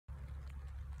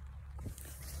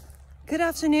Good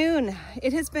afternoon.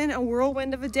 It has been a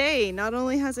whirlwind of a day. Not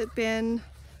only has it been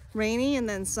rainy and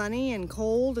then sunny and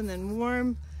cold and then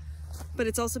warm, but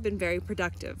it's also been very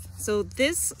productive. So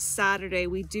this Saturday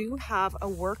we do have a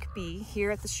work bee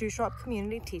here at the Shuswap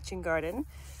Community Teaching Garden.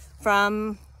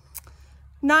 From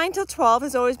 9 till 12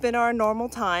 has always been our normal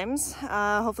times.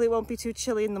 Hopefully it won't be too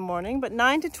chilly in the morning, but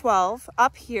 9 to 12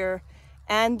 up here.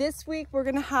 And this week we're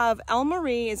going to have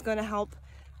Elle-Marie is going to help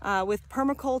with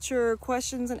permaculture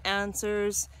questions and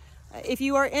answers. If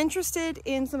you are interested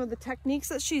in some of the techniques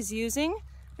that she's using,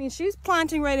 I mean, she's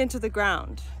planting right into the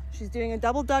ground. She's doing a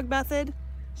double dug method.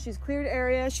 She's cleared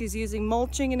area. She's using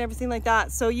mulching and everything like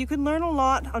that. So you can learn a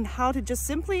lot on how to just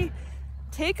simply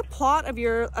take a plot of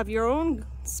your own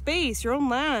space, your own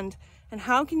land, and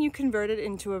how can you convert it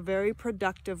into a very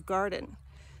productive garden.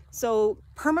 So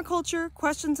permaculture,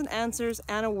 questions and answers,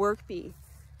 and a work bee.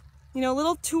 You know, a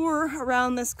little tour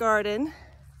around this garden.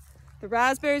 The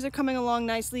raspberries are coming along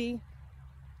nicely.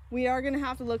 We are going to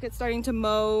have to look at starting to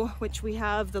mow, which we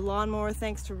have the lawnmower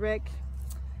thanks to Rick.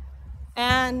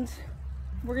 And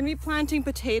we're going to be planting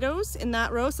potatoes in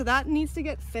that row, so that needs to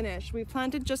get finished. We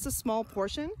planted just a small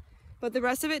portion, but the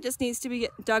rest of it just needs to be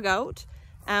dug out,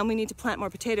 and we need to plant more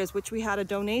potatoes, which we had a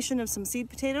donation of some seed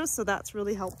potatoes, so that's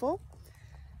really helpful.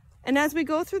 And as we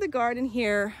go through the garden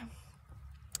here,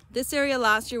 this area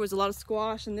last year was a lot of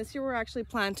squash, and this year we're actually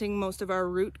planting most of our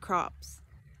root crops.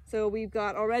 So we've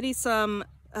got already some,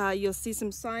 you'll see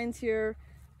some signs here.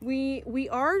 We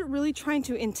are really trying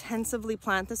to intensively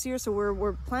plant this year, so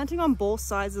we're planting on both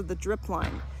sides of the drip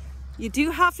line. You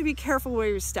do have to be careful where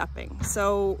you're stepping.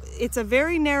 So it's a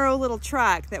very narrow little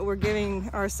track that we're giving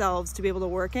ourselves to be able to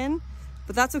work in,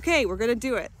 but that's okay, we're gonna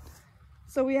do it.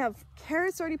 So we have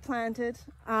carrots already planted.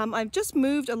 I've just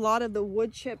moved a lot of the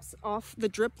wood chips off the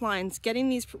drip lines,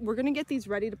 we're gonna get these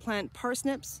ready to plant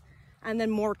parsnips and then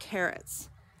more carrots.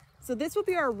 So this will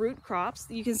be our root crops.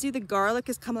 You can see the garlic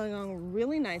is coming along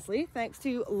really nicely thanks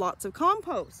to lots of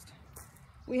compost.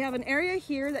 We have an area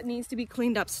here that needs to be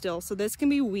cleaned up still, so this can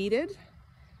be weeded.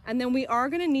 And then we are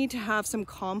gonna need to have some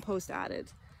compost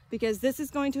added because this is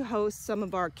going to host some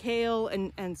of our kale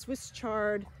and Swiss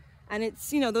chard. And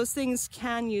it's, you know, those things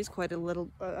can use quite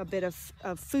a bit of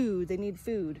food. They need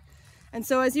food. And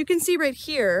so as you can see right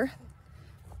here,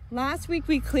 last week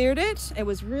we cleared it. It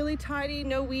was really tidy,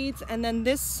 no weeds. And then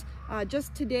this,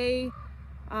 just today,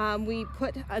 we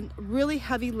put a really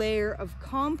heavy layer of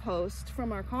compost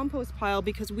from our compost pile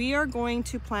because we are going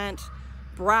to plant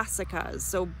brassicas.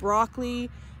 So broccoli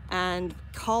and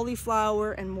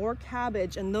cauliflower and more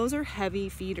cabbage, and those are heavy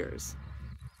feeders.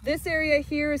 This area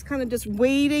here is kind of just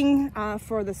waiting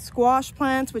for the squash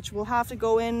plants, which will have to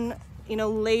go in, you know,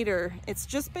 later. It's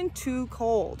just been too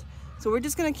cold. So we're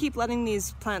just gonna keep letting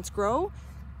these plants grow.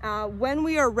 When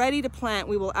we are ready to plant,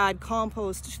 we will add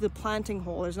compost to the planting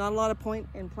hole. There's not a lot of point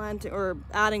in planting or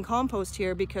adding compost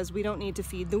here because we don't need to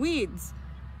feed the weeds.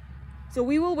 So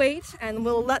we will wait and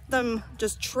we'll let them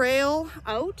just trail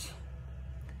out.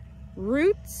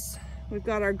 Roots. We've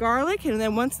got our garlic, and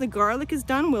then once the garlic is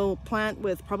done, we'll plant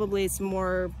with probably some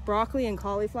more broccoli and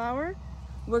cauliflower.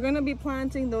 We're gonna be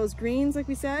planting those greens like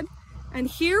we said. And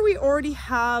here we already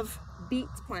have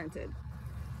beets planted.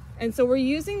 And so we're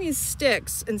using these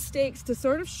sticks and stakes to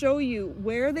sort of show you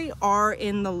where they are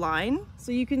in the line.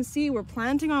 So you can see we're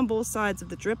planting on both sides of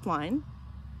the drip line,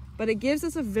 but it gives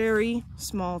us a very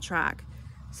small track.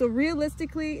 So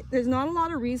realistically, there's not a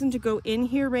lot of reason to go in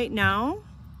here right now.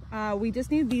 We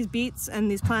just need these beets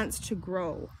and these plants to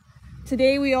grow.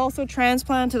 Today we also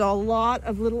transplanted a lot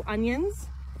of little onions.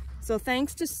 So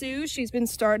thanks to Sue, she's been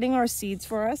starting our seeds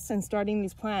for us and starting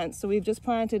these plants. So we've just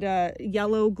planted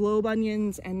yellow globe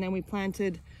onions, and then we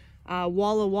planted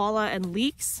Walla Walla and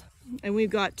leeks. And we've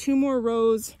got 2 more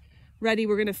rows ready.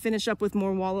 We're gonna finish up with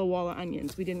more Walla Walla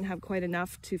onions. We didn't have quite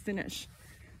enough to finish.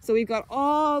 So we've got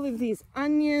all of these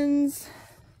onions.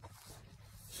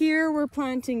 Here we're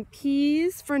planting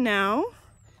peas for now.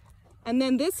 And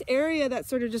then this area that's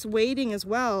sort of just waiting as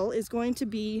well is going to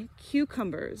be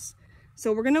cucumbers.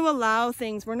 So we're going to allow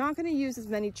things, we're not going to use as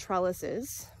many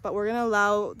trellises, but we're going to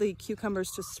allow the cucumbers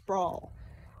to sprawl.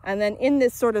 And then in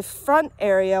this sort of front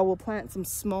area, we'll plant some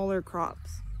smaller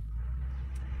crops.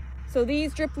 So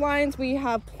these drip lines we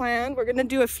have planned, we're going to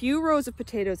do a few rows of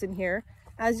potatoes in here.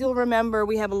 As you'll remember,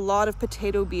 we have a lot of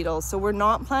potato beetles, so we're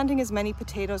not planting as many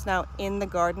potatoes now in the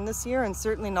garden this year, and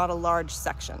certainly not a large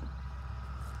section.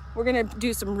 We're gonna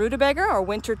do some rutabaga or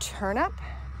winter turnip.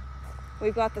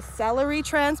 We've got the celery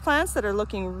transplants that are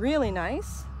looking really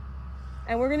nice.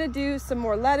 And we're gonna do some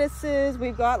more lettuces.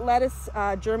 We've got lettuce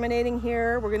germinating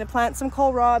here. We're gonna plant some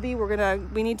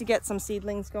kohlrabi. We need to get some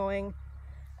seedlings going.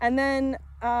 And then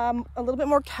a little bit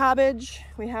more cabbage.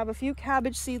 We have a few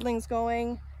cabbage seedlings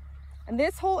going. And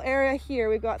this whole area here,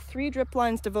 we've got 3 drip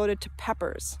lines devoted to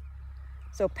peppers.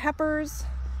 So peppers,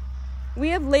 we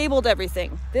have labeled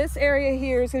everything. This area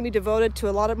here is going to be devoted to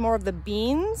a lot more of the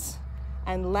beans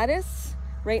and lettuce.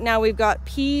 Right now we've got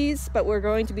peas, but we're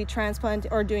going to be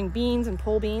transplanting or doing beans and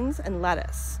pole beans and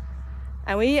lettuce.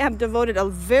 And we have devoted a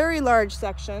very large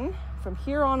section from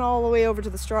here on all the way over to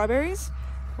the strawberries.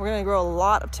 We're going to grow a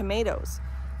lot of tomatoes,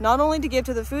 not only to give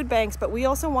to the food banks, but we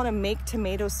also want to make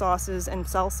tomato sauces and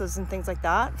salsas and things like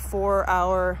that for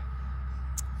our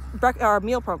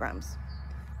meal programs.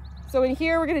 So in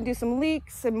here, we're going to do some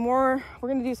leeks and more. We're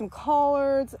going to do some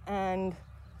collards and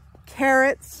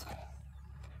carrots.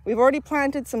 We've already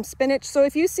planted some spinach. So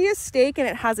if you see a stake and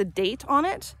it has a date on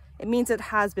it, it means it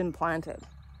has been planted.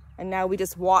 And now we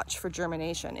just watch for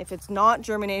germination. If it's not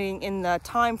germinating in the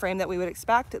time frame that we would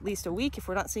expect, at least a week, if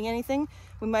we're not seeing anything,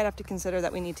 we might have to consider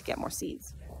that we need to get more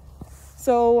seeds.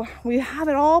 So we have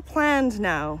it all planned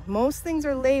now. Most things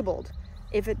are labeled.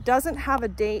 If it doesn't have a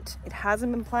date, it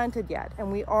hasn't been planted yet,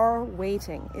 and we are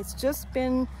waiting. It's just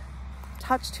been a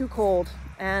touch too cold,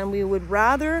 and we would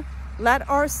rather let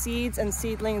our seeds and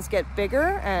seedlings get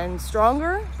bigger and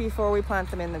stronger before we plant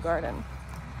them in the garden.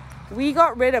 We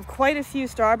got rid of quite a few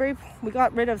strawberries. We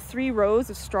got rid of 3 rows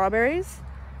of strawberries.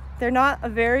 They're not a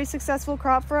very successful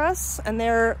crop for us, and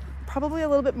they're probably a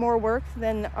little bit more work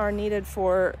than are needed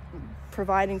for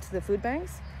providing to the food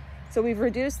banks. So we've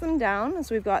reduced them down,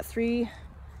 so we've got 3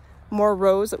 more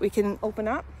rows that we can open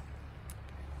up.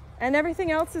 And everything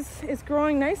else is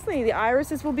growing nicely. The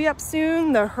irises will be up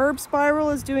soon. The herb spiral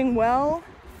is doing well.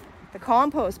 The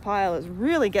compost pile is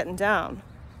really getting down.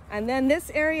 And then this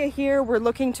area here, we're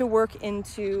looking to work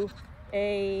into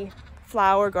a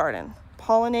flower garden,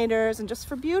 pollinators, and just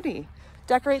for beauty,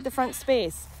 decorate the front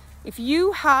space. If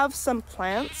you have some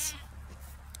plants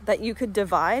that you could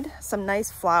divide, some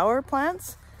nice flower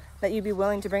plants that you'd be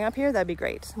willing to bring up here, that'd be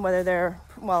great. Whether they're,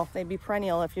 well, they'd be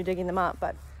perennial if you're digging them up,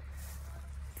 but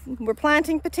we're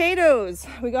planting potatoes.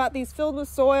 We got these filled with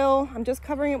soil. I'm just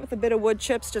covering it with a bit of wood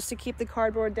chips just to keep the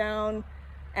cardboard down.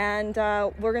 And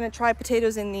we're gonna try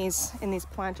potatoes in these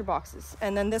planter boxes.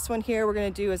 And then this one here we're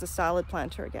gonna do as a salad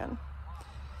planter again.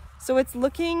 So it's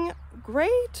looking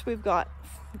great. We've got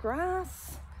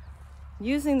grass,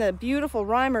 using the beautiful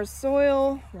Reimers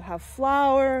soil. We'll have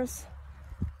flowers.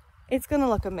 It's gonna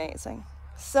look amazing.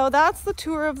 So that's the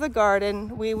tour of the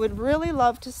garden. We would really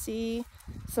love to see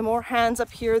some more hands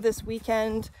up here this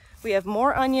weekend. We have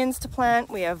more onions to plant.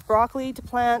 We have broccoli to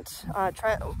plant,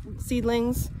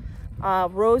 seedlings.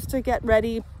 Rows to get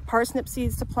ready, parsnip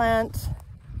seeds to plant,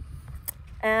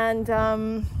 and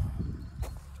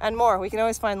more. We can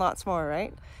always find lots more,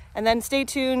 right? And then stay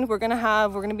tuned. We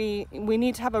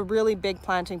need to have a really big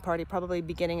planting party, probably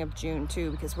beginning of June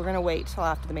too, because we're gonna wait till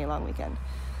after the May long weekend.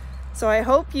 So I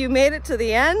hope you made it to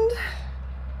the end.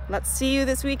 Let's see you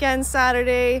this weekend,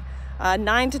 Saturday,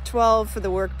 9 to 12 for the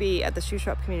work bee at the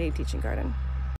Shuswap Community Teaching Garden.